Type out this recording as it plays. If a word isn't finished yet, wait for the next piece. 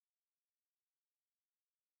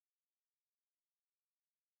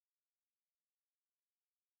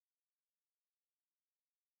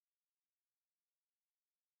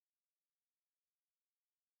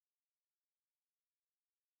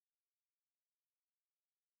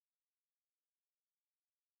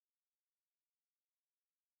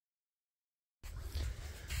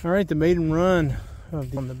All right, the maiden run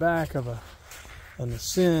on the back of an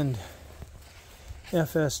Ascend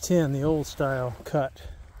FS10, the old style cut.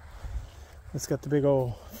 It's got the big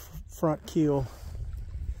old front keel,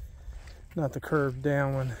 not the curved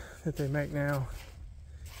down one that they make now,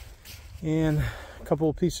 and a couple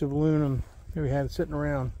of pieces of aluminum that we had sitting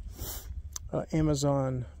around.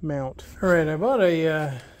 Amazon mount. All right, I bought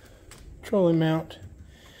a trolling mount.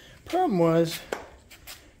 Problem was,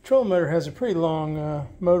 trolling motor has a pretty long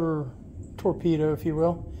motor torpedo, if you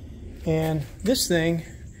will, and this thing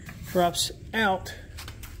drops out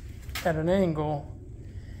at an angle,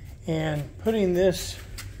 and putting this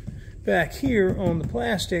back here on the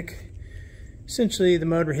plastic, essentially the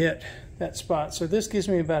motor hit that spot. So this gives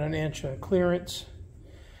me about an inch of clearance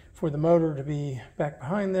for the motor to be back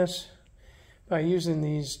behind this by using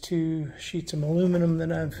these two sheets of aluminum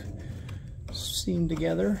that I've seamed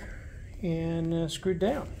together and screwed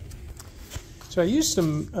down. So I used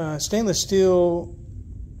some stainless steel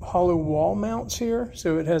hollow wall mounts here.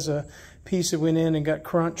 So it has a piece that went in and got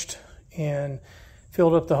crunched and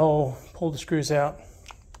filled up the hole, pulled the screws out,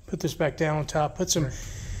 put this back down on top, put some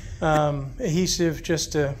adhesive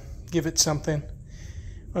just to give it something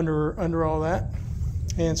under all that.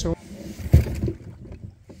 And so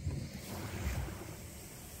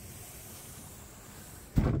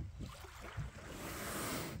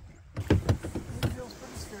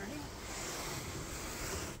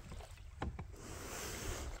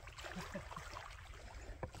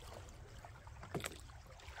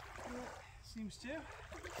seems to.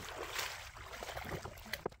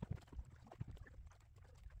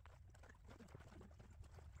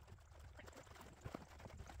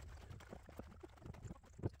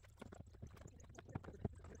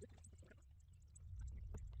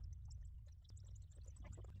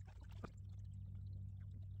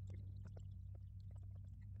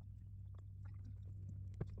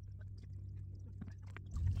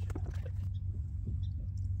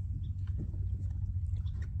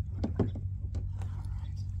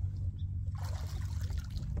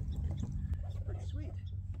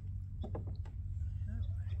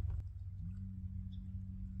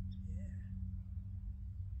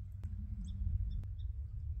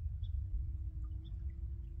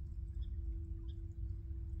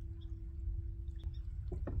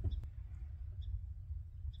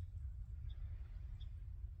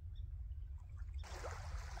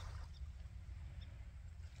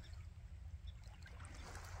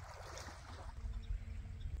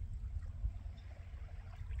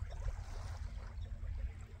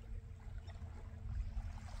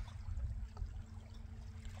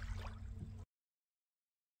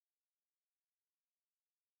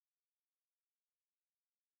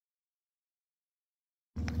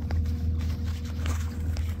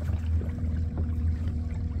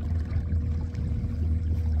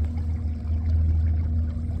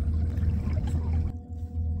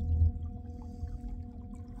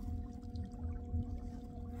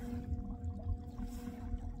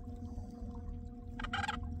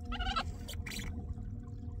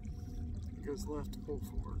 Goes left to pull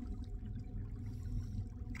forward.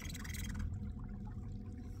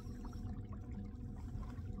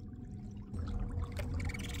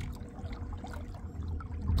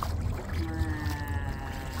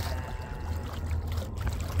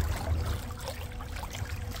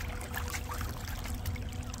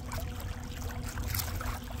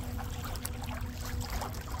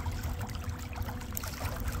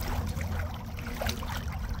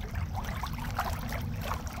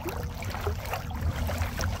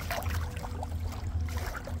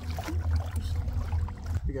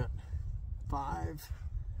 We got 5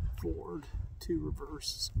 forward, 2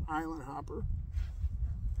 reverse, island hopper.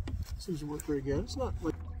 Seems to work pretty good. It's not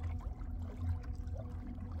like